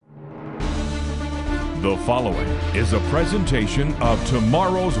The following is a presentation of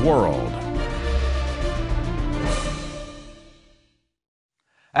Tomorrow's World.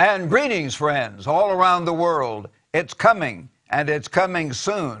 And greetings, friends, all around the world. It's coming, and it's coming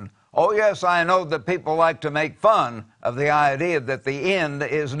soon. Oh, yes, I know that people like to make fun of the idea that the end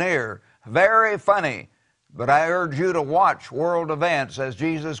is near. Very funny. But I urge you to watch world events as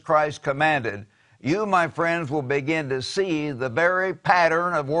Jesus Christ commanded. You, my friends, will begin to see the very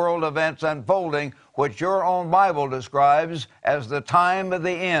pattern of world events unfolding, which your own Bible describes as the time of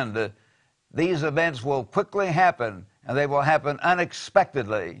the end. These events will quickly happen, and they will happen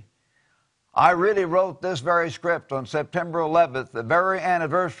unexpectedly. I really wrote this very script on September 11th, the very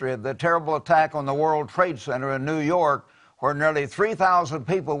anniversary of the terrible attack on the World Trade Center in New York, where nearly 3,000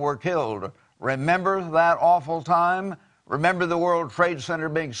 people were killed. Remember that awful time? Remember the World Trade Center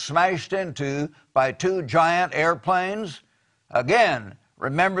being smashed into by two giant airplanes? Again,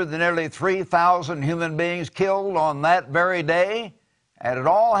 remember the nearly 3,000 human beings killed on that very day? And it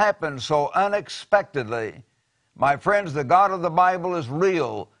all happened so unexpectedly. My friends, the God of the Bible is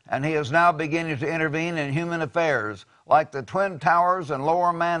real, and He is now beginning to intervene in human affairs. Like the Twin Towers in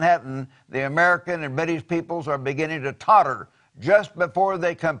Lower Manhattan, the American and British peoples are beginning to totter just before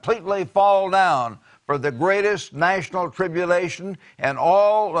they completely fall down. For the greatest national tribulation in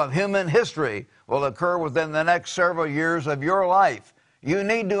all of human history will occur within the next several years of your life. You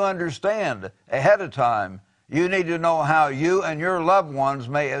need to understand ahead of time. You need to know how you and your loved ones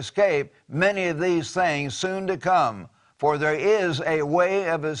may escape many of these things soon to come. For there is a way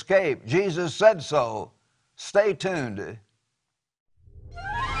of escape. Jesus said so. Stay tuned.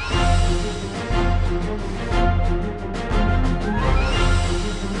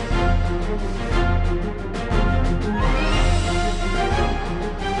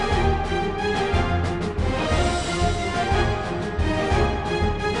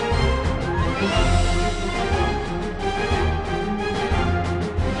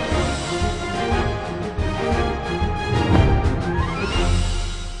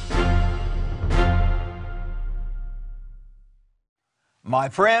 My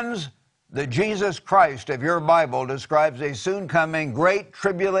friends, the Jesus Christ of your Bible describes a soon-coming great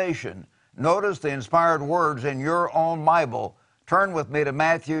tribulation. Notice the inspired words in your own Bible. Turn with me to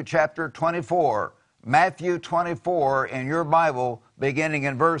Matthew chapter 24. Matthew 24 in your Bible, beginning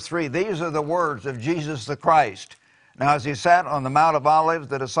in verse 3. These are the words of Jesus the Christ. Now, as he sat on the Mount of Olives,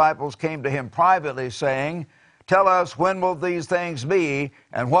 the disciples came to him privately, saying, "Tell us, when will these things be,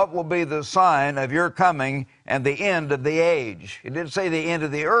 and what will be the sign of your coming and the end of the age?" He didn't say the end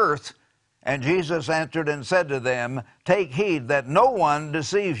of the earth. And Jesus answered and said to them, "Take heed that no one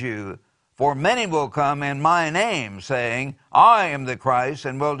deceives you. For many will come in my name, saying, 'I am the Christ,'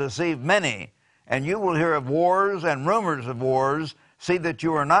 and will deceive many. And you will hear of wars and rumors of wars. See that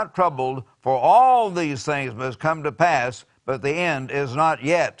you are not troubled, for all these things must come to pass, but the end is not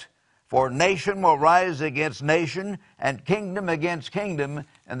yet. For nation will rise against nation, and kingdom against kingdom,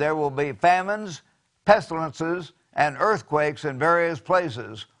 and there will be famines, pestilences, and earthquakes in various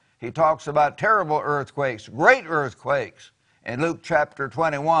places." He talks about terrible earthquakes, great earthquakes, in Luke chapter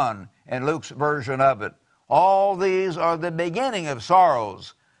 21, in Luke's version of it. All these are the beginning of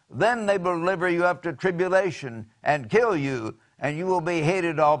sorrows. Then they will deliver you up to tribulation and kill you, and you will be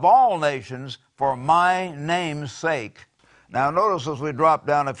hated of all nations for my name's sake. Now notice as we drop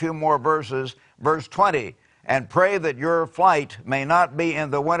down a few more verses, verse 20, "And pray that your flight may not be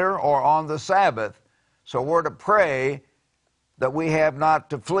in the winter or on the Sabbath." So we're to pray that we have not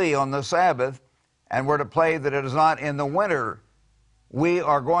to flee on the Sabbath, and we're to pray that it is not in the winter. We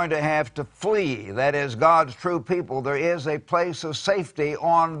are going to have to flee. That is, God's true people. There is a place of safety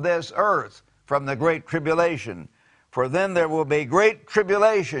on this earth from the great tribulation. "For then there will be great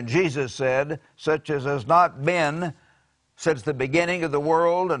tribulation," Jesus said, "such as has not been since the beginning of the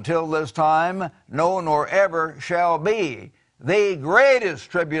world until this time, no, nor ever shall be." The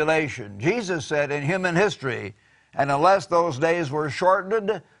greatest tribulation, Jesus said, in human history. And unless those days were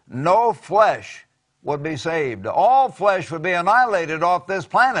shortened, no flesh would be saved. All flesh would be annihilated off this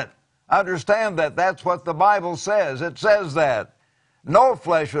planet. Understand that. That's what the Bible says. It says that. No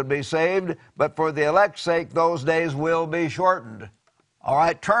flesh would be saved, but for the elect's sake, those days will be shortened. All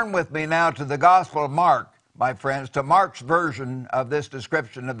right, turn with me now to the Gospel of Mark, my friends, to Mark's version of this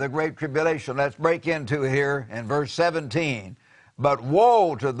description of the Great Tribulation. Let's break into here in verse 17. "But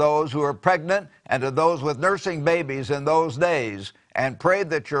woe to those who are pregnant and to those with nursing babies in those days, and pray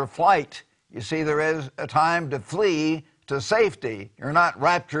that your flight," you see, there is a time to flee to safety. You're not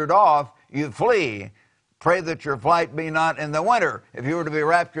raptured off, you flee. Pray that your flight be not in the winter. If you were to be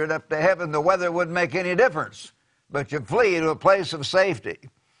raptured up to heaven, the weather wouldn't make any difference. But you flee to a place of safety.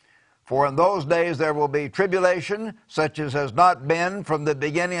 For in those days there will be tribulation, such as has not been from the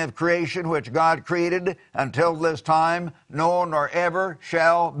beginning of creation which God created until this time, no, nor ever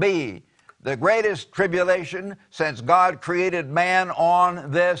shall be. The greatest tribulation since God created man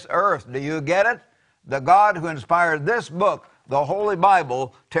on this earth. Do you get it? The God who inspired this book, the Holy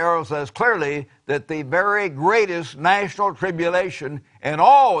Bible, tells us clearly that the very greatest national tribulation in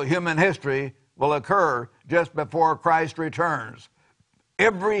all human history will occur just before Christ returns.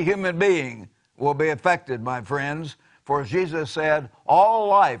 Every human being will be affected, my friends, for as Jesus said, all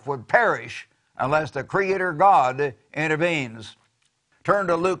life would perish unless the Creator God intervenes. Turn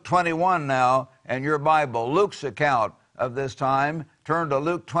to Luke 21 now in your Bible, Luke's account of this time. Turn to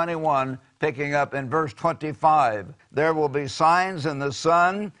Luke 21, picking up in verse 25. There will be signs in the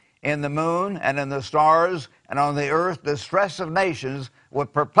sun, in the moon, and in the stars, and on the earth distress of nations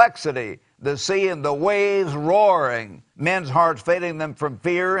with perplexity, the sea and the waves roaring, men's hearts failing them from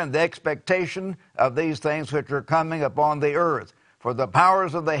fear and the expectation of these things which are coming upon the earth. For the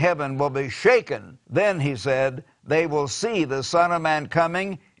powers of the heaven will be shaken. Then, he said, they will see the Son of Man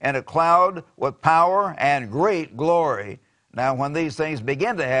coming in a cloud with power and great glory. Now, when these things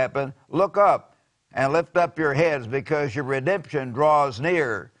begin to happen, look up and lift up your heads, because your redemption draws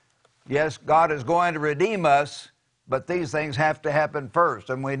near. Yes, God is going to redeem us, but these things have to happen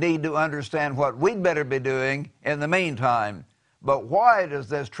first, and we need to understand what we'd better be doing in the meantime. But why does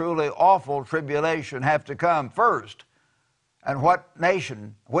this truly awful tribulation have to come first? And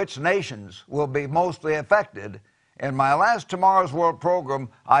which nations will be mostly affected? In my last Tomorrow's World program,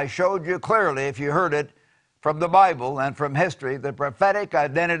 I showed you clearly, if you heard it, from the Bible and from history, the prophetic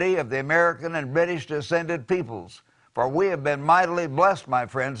identity of the American and British descended peoples. For we have been mightily blessed, my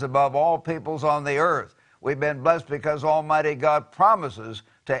friends, above all peoples on the earth. We've been blessed because Almighty God promises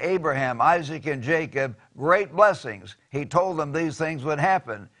to Abraham, Isaac, and Jacob great blessings. He told them these things would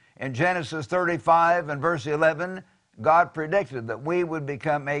happen. In Genesis 35 and verse 11, God predicted that we would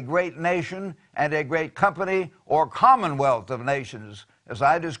become a great nation and a great company or commonwealth of nations. As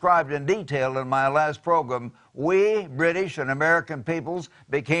I described in detail in my last program, we, British and American peoples,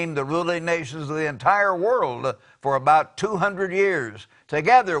 became the ruling nations of the entire world for about 200 years.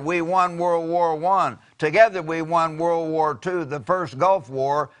 Together we won World War I. Together we won World War II, the first Gulf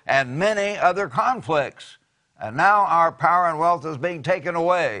War, and many other conflicts. And now our power and wealth is being taken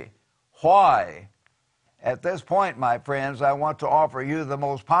away. Why? At this point, my friends, I want to offer you the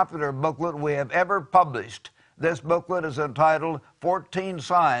most popular booklet we have ever published. This booklet is entitled 14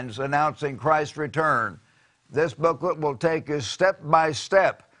 Signs Announcing Christ's Return. This booklet will take you step by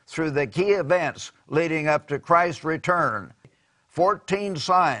step through the key events leading up to Christ's return. 14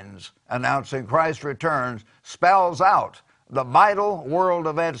 Signs Announcing Christ's Return spells out the vital world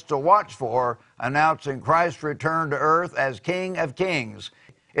events to watch for, announcing Christ's return to earth as King of Kings.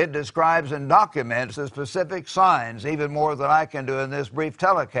 It describes and documents the specific signs, even more than I can do in this brief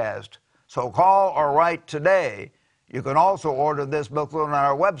telecast. So call or write today. You can also order this booklet on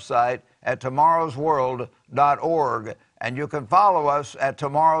our website at tomorrowsworld.org. And you can follow us at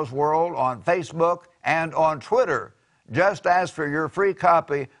Tomorrow's World on Facebook and on Twitter. Just ask for your free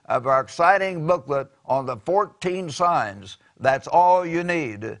copy of our exciting booklet on the 14 signs. That's all you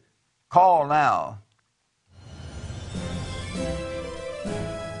need. Call now.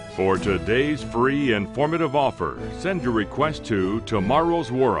 For today's free informative offer, send your request to Tomorrow's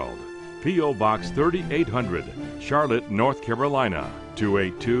World, P.O. Box 3800, Charlotte, North Carolina,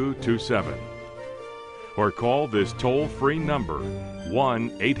 28227. Or call this toll-free number,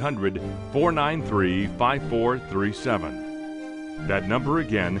 1-800-493-5437. That number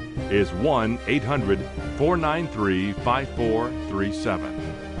again is 1-800-493-5437.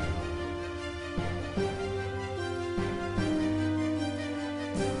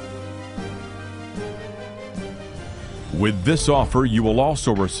 With this offer, you will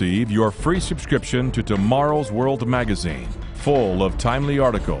also receive your free subscription to Tomorrow's World magazine, full of timely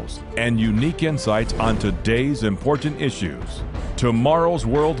articles and unique insights on today's important issues. Tomorrow's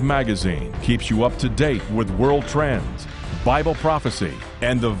World magazine keeps you up to date with world trends, Bible prophecy,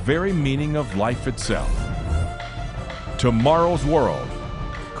 and the very meaning of life itself. Tomorrow's World.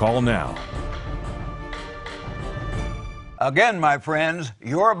 Call now. Again, my friends,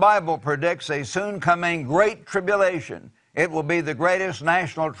 your Bible predicts a soon coming great tribulation. It will be the greatest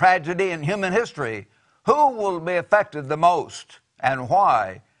national tragedy in human history. Who will be affected the most and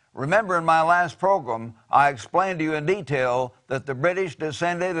why? Remember, in my last program, I explained to you in detail that the British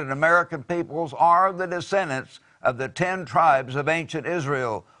descended and American peoples are the descendants of the 10 tribes of ancient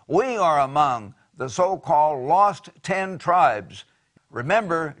Israel. We are among the so-called lost 10 tribes.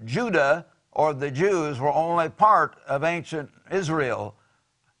 Remember, Judah, or the Jews, were only part of ancient Israel.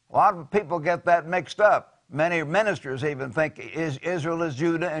 A lot of people get that mixed up. Many ministers even think Israel is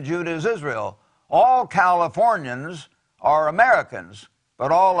Judah and Judah is Israel. All Californians are Americans,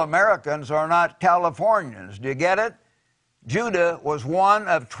 but all Americans are not Californians. Do you get it? Judah was one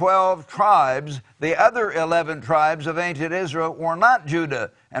of 12 tribes. The other 11 tribes of ancient Israel were not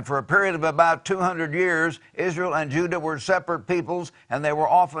Judah. And for a period of about 200 years, Israel and Judah were separate peoples, and they were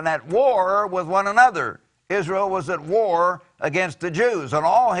often at war with one another. Israel was at war against the Jews, and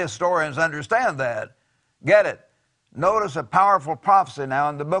all historians understand that. Get it? Notice a powerful prophecy now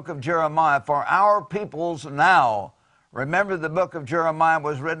in the book of Jeremiah for our peoples now. Remember, the book of Jeremiah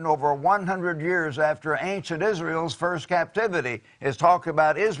was written over 100 years after ancient Israel's first captivity. It's talking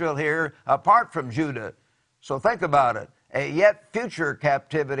about Israel here apart from Judah. So think about it. A yet future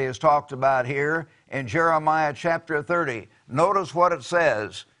captivity is talked about here in Jeremiah chapter 30. Notice what it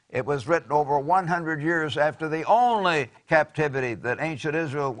says. It was written over 100 years after the only captivity that ancient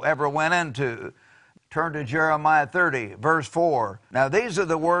Israel ever went into. Turn to Jeremiah 30, verse 4. Now these are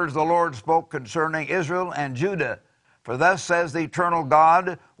the words the Lord spoke concerning Israel and Judah. For thus says the eternal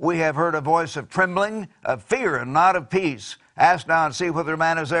God, we have heard a voice of trembling, of fear, and not of peace. Ask now and see whether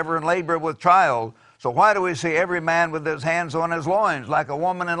man is ever in labor with child. So why do we see every man with his hands on his loins, like a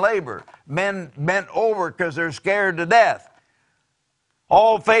woman in labor? Men bent over because they're scared to death.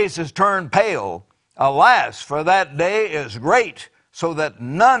 All faces turn pale. Alas, for that day is great, so that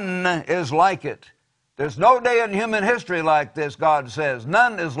none is like it. There's no day in human history like this, God says.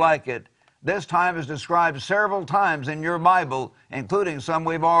 None is like it. This time is described several times in your Bible, including some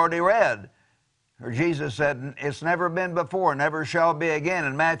we've already read. Jesus said, it's never been before, never shall be again,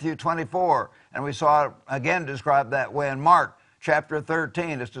 in Matthew 24. And we saw it again described that way in Mark chapter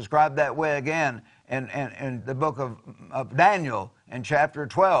 13. It's described that way again in the book of Daniel in chapter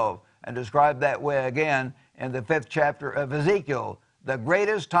 12, and described that way again in the 5th chapter of Ezekiel. The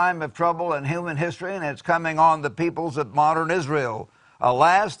greatest time of trouble in human history, and it's coming on the peoples of modern Israel.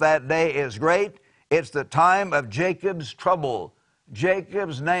 Alas, that day is great. It's the time of Jacob's trouble.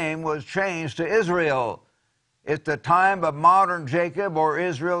 Jacob's name was changed to Israel. It's the time of modern Jacob or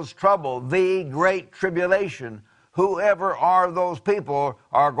Israel's trouble, the great tribulation. Whoever are those people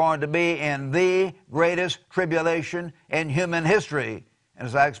are going to be in the greatest tribulation in human history. And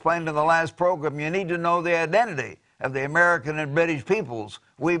as I explained in the last program, you need to know the identity of the American and British peoples.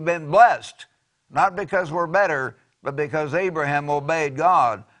 We've been blessed, not because we're better, but because Abraham obeyed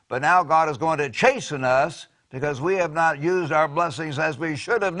God. But now God is going to chasten us because we have not used our blessings as we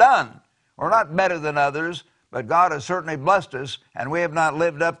should have done. We're not better than others, but God has certainly blessed us, and we have not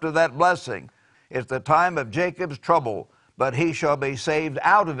lived up to that blessing. It's the time of Jacob's trouble, but he shall be saved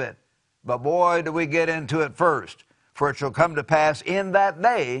out of it. But boy, do we get into it first. For it shall come to pass in that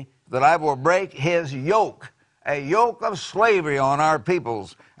day that I will break his yoke, a yoke of slavery on our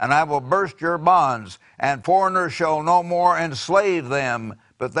peoples, and I will burst your bonds, and foreigners shall no more enslave them,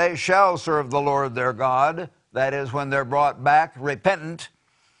 but they shall serve the Lord their God, that is, when they're brought back repentant,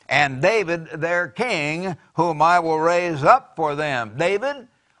 and David their king, whom I will raise up for them. David?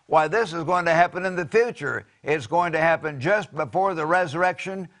 Why, this is going to happen in the future. It's going to happen just before the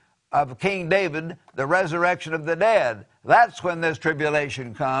resurrection of King David, the resurrection of the dead. That's when this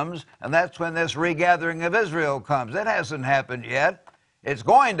tribulation comes, and that's when this regathering of Israel comes. It hasn't happened yet. It's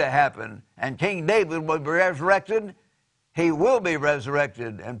going to happen, and King David will be resurrected. He will be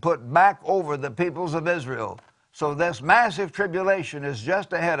resurrected and put back over the peoples of Israel. So this massive tribulation is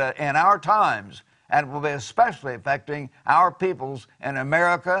just ahead in our times, and will be especially affecting our peoples in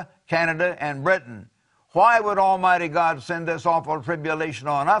America, Canada, and Britain. Why would Almighty God send this awful tribulation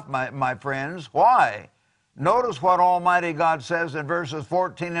on us, my friends? Why? Notice what Almighty God says in verses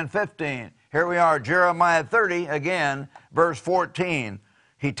 14 and 15. Here we are, Jeremiah 30, again, verse 14.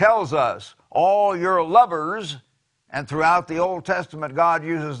 He tells us, all your lovers, and throughout the Old Testament, God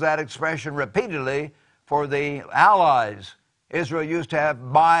uses that expression repeatedly for the allies. Israel used to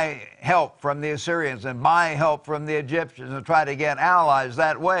buy help from the Assyrians and buy help from the Egyptians and try to get allies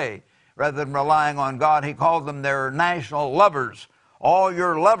that way. Rather than relying on God, he called them their national lovers. All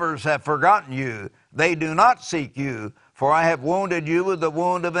your lovers have forgotten you. They do not seek you. For I have wounded you with the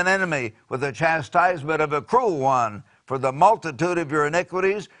wound of an enemy, with the chastisement of a cruel one, for the multitude of your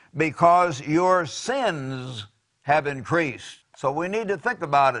iniquities, because your sins have increased. So we need to think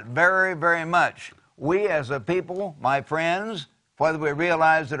about it very, very much. We as a people, my friends, whether we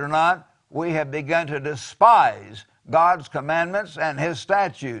realize it or not, we have begun to despise God's commandments and his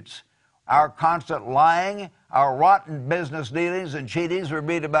statutes. Our constant lying, our rotten business dealings and cheatings we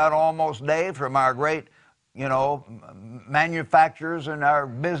read about almost day from our great, manufacturers and our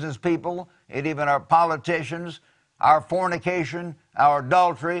business people, and even our politicians, our fornication, our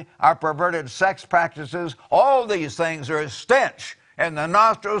adultery, our perverted sex practices, all these things are a stench in the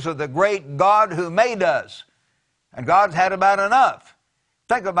nostrils of the great God who made us. And God's had about enough.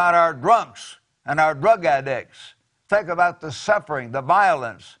 Think about our drunks and our drug addicts. Think about the suffering, the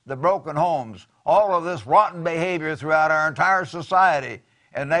violence, the broken homes, all of this rotten behavior throughout our entire society,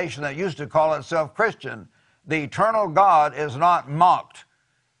 a nation that used to call itself Christian. The eternal God is not mocked.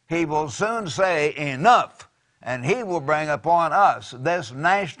 He will soon say, enough, and He will bring upon us this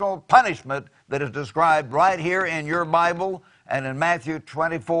national punishment that is described right here in your Bible and in Matthew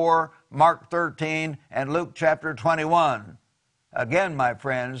 24, Mark 13, and Luke chapter 21. Again, my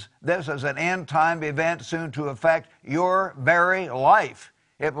friends, this is an end-time event soon to affect your very life.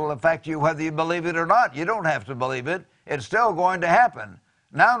 It will affect you whether you believe it or not. You don't have to believe it. It's still going to happen.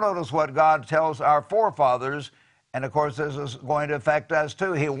 Now notice what God tells our forefathers, and of course this is going to affect us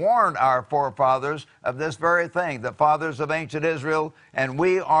too. He warned our forefathers of this very thing, the fathers of ancient Israel, and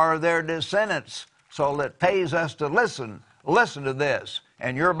we are their descendants. So it pays us to listen. Listen to this.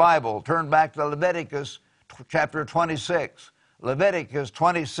 In your Bible, turn back to Leviticus chapter 26. Leviticus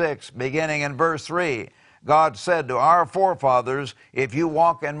 26, beginning in verse 3. God said to our forefathers, if you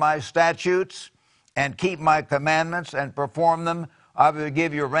walk in my statutes and keep my commandments and perform them, I will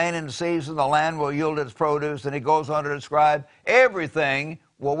give you rain in season, the land will yield its produce. And he goes on to describe everything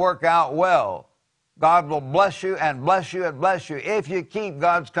will work out well. God will bless you and bless you and bless you if you keep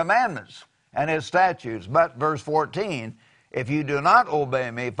God's commandments and His statutes. But verse 14, if you do not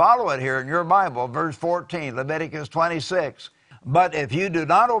obey me, follow it here in your Bible, verse 14, Leviticus 26. But if you do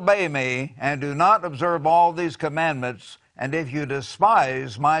not obey me and do not observe all these commandments, and if you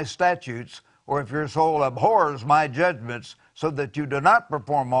despise my statutes, or if your soul abhors my judgments, so that you do not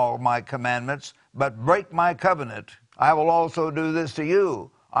perform all my commandments, but break my covenant, I will also do this to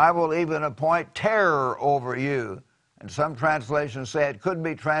you. I will even appoint terror over you. And some translations say it could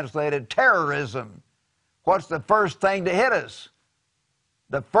be translated terrorism. What's the first thing to hit us?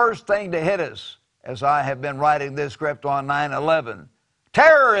 The first thing to hit us, as I have been writing this script on 9/11,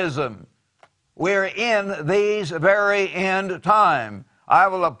 terrorism. We're in these very end time. I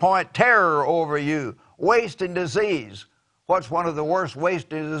will appoint terror over you. Wasting disease. What's one of the worst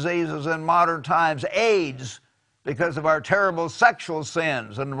wasting diseases in modern times? AIDS, because of our terrible sexual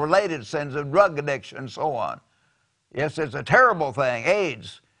sins and related sins of drug addiction and so on. Yes, it's a terrible thing,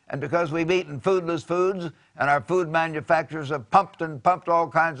 AIDS. And because we've eaten foodless foods and our food manufacturers have pumped all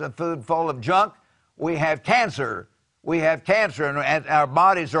kinds of food full of junk, we have cancer. We have cancer, and our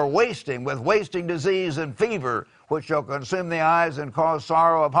bodies are wasting with wasting disease and fever, which shall consume the eyes and cause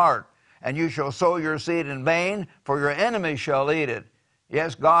sorrow of heart. And you shall sow your seed in vain, for your enemies shall eat it.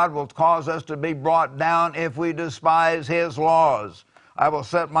 Yes, God will cause us to be brought down if we despise His laws. I will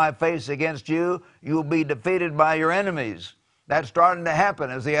set my face against you. You will be defeated by your enemies. That's starting to happen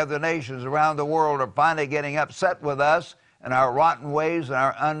as the other nations around the world are finally getting upset with us and our rotten ways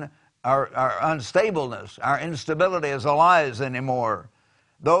and our unstableness. Our instability isn't lies anymore.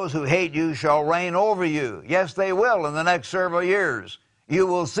 Those who hate you shall reign over you. Yes, they will in the next several years. You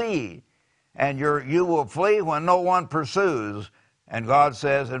will see. And you will flee when no one pursues. And God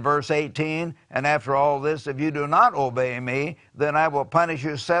says in verse 18, and after all this, if you do not obey me, then I will punish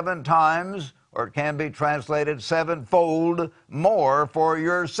you 7 times, or it can be translated sevenfold more for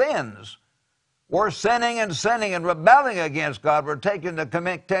your sins. We're sinning and rebelling against God. We're taking the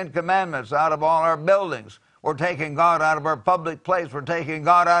 10 Commandments out of all our buildings. We're taking God out of our public place. We're taking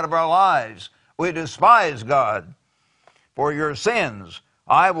God out of our lives. We despise God. For your sins,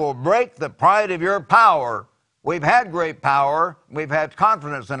 I will break the pride of your power. We've had great power. We've had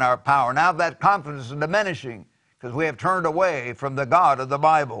confidence in our power. Now that confidence is diminishing because we have turned away from the God of the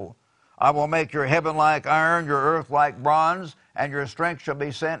Bible. I will make your heaven like iron, your earth like bronze, and your strength shall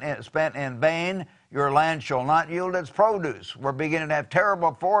be spent in vain. Your land shall not yield its produce. We're beginning to have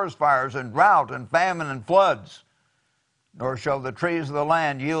terrible forest fires and drought and famine and floods. Nor shall the trees of the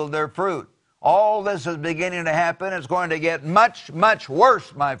land yield their fruit. All this is beginning to happen. It's going to get much, much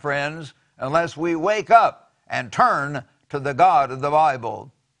worse, my friends, unless we wake up and turn to the God of the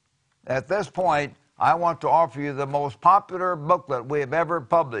Bible. At this point, I want to offer you the most popular booklet we have ever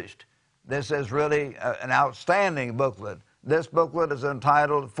published. This is really an outstanding booklet. This booklet is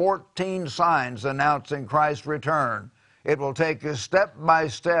entitled 14 Signs Announcing Christ's Return. It will take you step by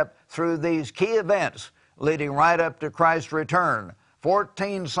step through these key events leading right up to Christ's return.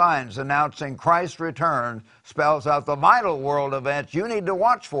 14 Signs Announcing Christ's Return spells out the vital world events you need to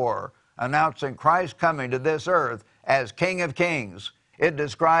watch for, announcing Christ coming to this earth as King of Kings. It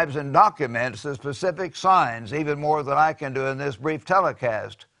describes and documents the specific signs, even more than I can do in this brief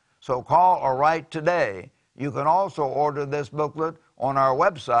telecast. So call or write today. You can also order this booklet on our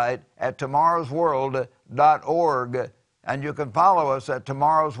website at tomorrowsworld.org. And you can follow us at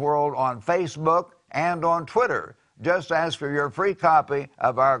Tomorrow's World on Facebook and on Twitter. Just ask for your free copy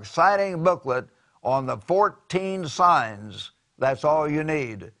of our exciting booklet on the 14 signs. That's all you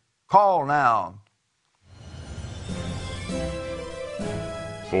need. Call now.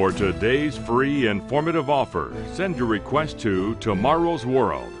 For today's free informative offer, send your request to Tomorrow's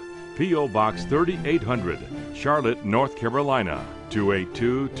World, P.O. Box 3800, Charlotte, North Carolina,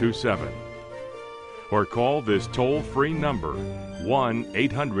 28227. Or call this toll-free number,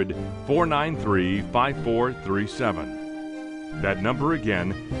 1-800-493-5437. That number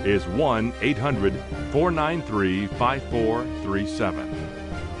again is 1-800-493-5437.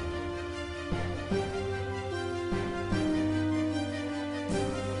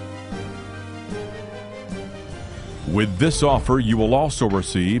 With this offer, you will also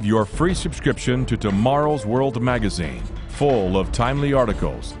receive your free subscription to Tomorrow's World magazine, full of timely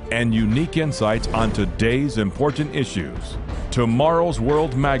articles and unique insights on today's important issues. Tomorrow's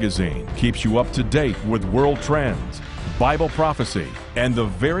World magazine keeps you up to date with world trends, Bible prophecy, and the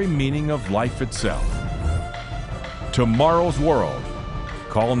very meaning of life itself. Tomorrow's World.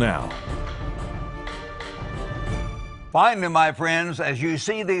 Call now. Finally, my friends, as you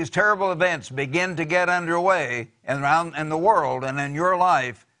see these terrible events begin to get underway around in the world and in your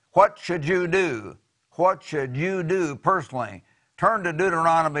life, what should you do? What should you do personally? Turn to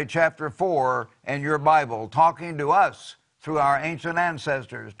Deuteronomy chapter 4 in your Bible, talking to us through our ancient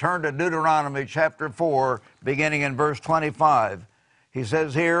ancestors. Turn to Deuteronomy chapter 4, beginning in verse 25. He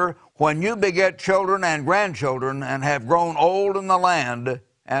says here, "When you beget children and grandchildren and have grown old in the land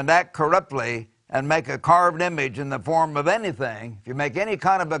and act corruptly, and make a carved image in the form of anything," if you make any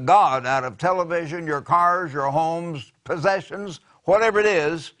kind of a god out of television, your cars, your homes, possessions, whatever it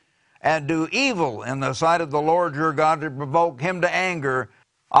is, and do evil in the sight of the Lord your God to provoke him to anger,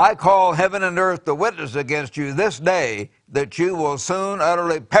 I call heaven and earth to witness against you this day that you will soon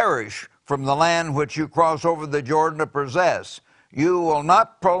utterly perish from the land which you cross over the Jordan to possess. You will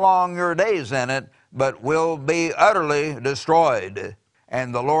not prolong your days in it, but will be utterly destroyed.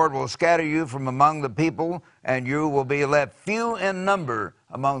 And the Lord will scatter you from among the people, and you will be left few in number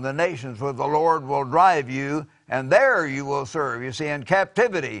among the nations where the Lord will drive you, and there you will serve. You see, in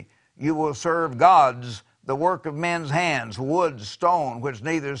captivity, you will serve gods, the work of men's hands, wood, stone, which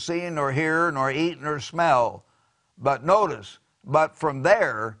neither see nor hear nor eat nor smell. But notice, but from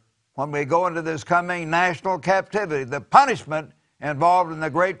there, when we go into this coming national captivity, the punishment involved in the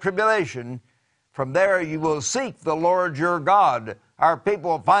Great Tribulation, from there you will seek the Lord your God. Our people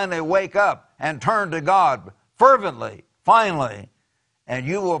will finally wake up and turn to God fervently, finally. And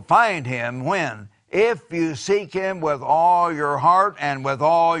you will find him when? If you seek him with all your heart and with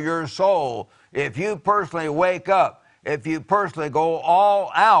all your soul. If you personally wake up, if you personally go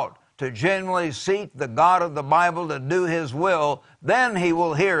all out to genuinely seek the God of the Bible to do his will, then he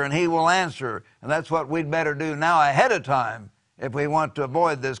will hear and he will answer. And that's what we'd better do now ahead of time if we want to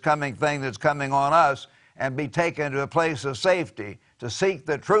avoid this coming thing that's coming on us and be taken to a place of safety, to seek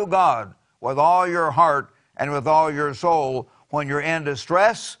the true God with all your heart and with all your soul when you're in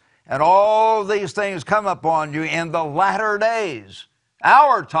distress and all these things come upon you in the latter days,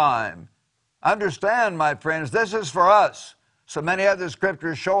 our time. Understand, my friends, this is for us. So many other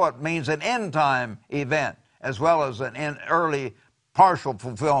scriptures show it means an end time event as well as an early partial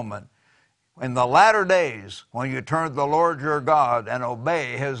fulfillment. In the latter days, when you turn to the Lord your God and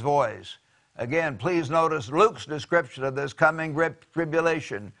obey his voice. Again, please notice Luke's description of this coming great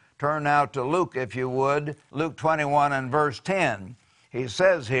tribulation. Turn now to Luke, if you would, Luke 21 and verse 10. He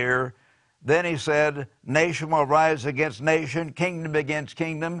says here, "Then he said, nation will rise against nation, kingdom against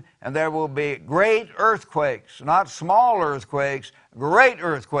kingdom, and there will be great earthquakes," not small earthquakes, great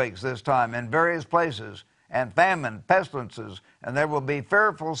earthquakes this time in various places, "and famine, pestilences, and there will be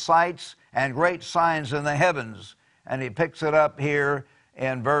fearful sights and great signs in the heavens." And he picks it up here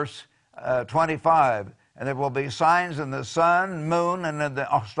in verse 25. "And there will be signs in the sun, moon, and in the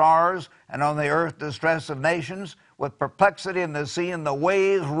stars, and on the earth distress of nations, with perplexity in the sea and the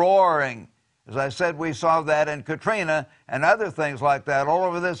waves roaring." As I said, we saw that in Katrina and other things like that all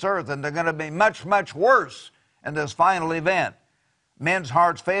over this earth, and they're going to be much, much worse in this final event. Men's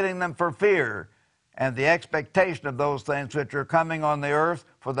hearts failing them for fear and the expectation of those things which are coming on the earth,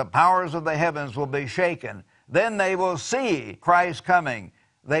 for the powers of the heavens will be shaken. Then they will see Christ coming.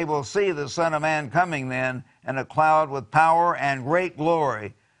 They will see the Son of Man coming then in a cloud with power and great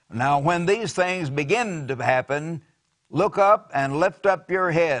glory. Now, when these things begin to happen, look up and lift up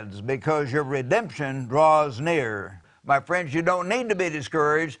your heads, because your redemption draws near. My friends, you don't need to be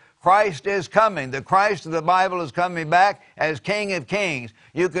discouraged. Christ is coming. The Christ of the Bible is coming back as King of Kings.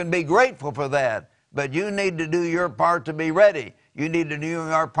 You can be grateful for that, but you need to do your part to be ready. You need to do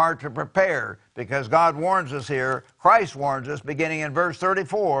your part to prepare, because God warns us here. Christ warns us beginning in verse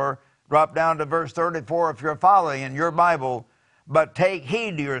 34. Drop down to verse 34 if you're following in your Bible. But take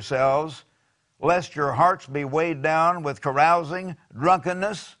heed to yourselves, lest your hearts be weighed down with carousing,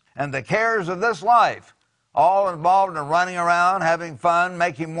 drunkenness, and the cares of this life, all involved in running around, having fun,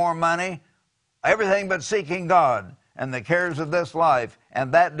 making more money, everything but seeking God, and the cares of this life,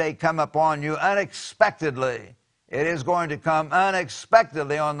 and that day come upon you unexpectedly. It is going to come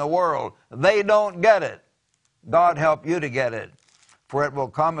unexpectedly on the world. They don't get it. God help you to get it. For it will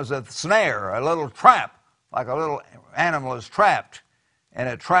come as a snare, a little trap, like a little animal is trapped in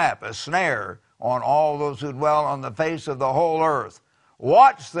a trap, a snare, on all those who dwell on the face of the whole earth.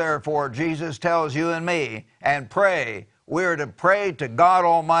 Watch, therefore, Jesus tells you and me, and pray. We are to pray to God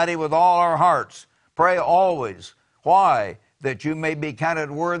Almighty with all our hearts. Pray always. Why? That you may be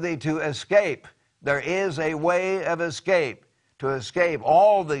counted worthy to escape. There is a way of escape, to escape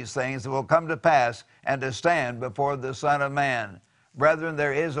all these things that will come to pass and to stand before the Son of Man. Brethren,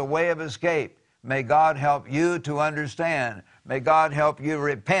 there is a way of escape. May God help you to understand. May God help you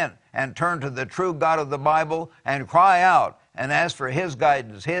repent and turn to the true God of the Bible and cry out and ask for His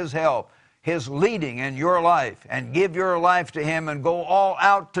guidance, His help, His leading in your life, and give your life to Him and go all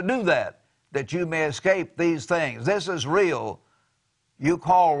out to do that you may escape these things. This is real. You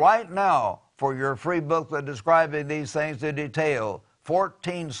call right now for your free booklet describing these things in detail,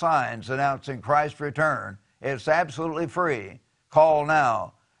 14 signs announcing Christ's return. It's absolutely free. Call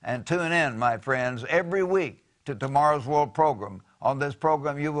now and tune in, my friends, every week to Tomorrow's World program. On this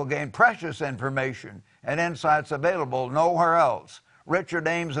program, you will gain precious information and insights available nowhere else. Richard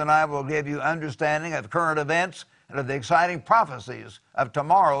Ames and I will give you understanding of current events and of the exciting prophecies of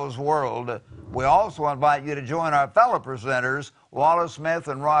tomorrow's world. We also invite you to join our fellow presenters, Wallace Smith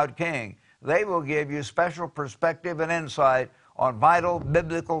and Rod King. They will give you special perspective and insight on vital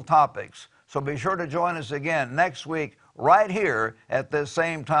biblical topics. So be sure to join us again next week right here at this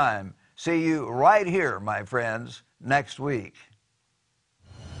same time. See you right here, my friends, next week.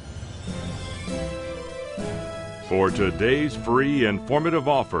 For today's free informative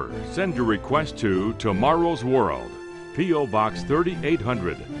offer, send your request to Tomorrow's World, P.O. Box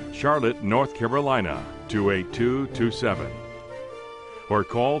 3800, Charlotte, North Carolina, 28227. Or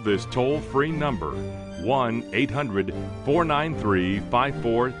call this toll-free number,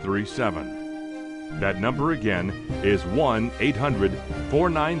 1-800-493-5437. That number again is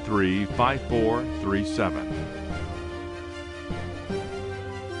 1-800-493-5437.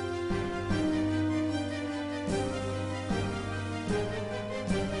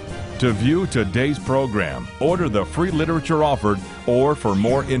 To view today's program, order the free literature offered, or for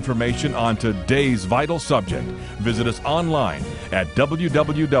more information on today's vital subject, visit us online at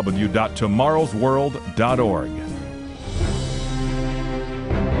www.tomorrowsworld.org.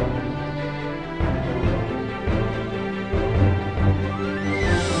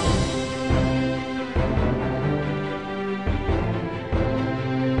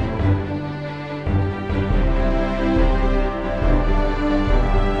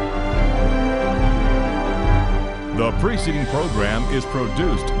 The preceding program is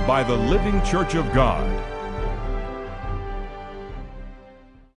produced by the Living Church of God.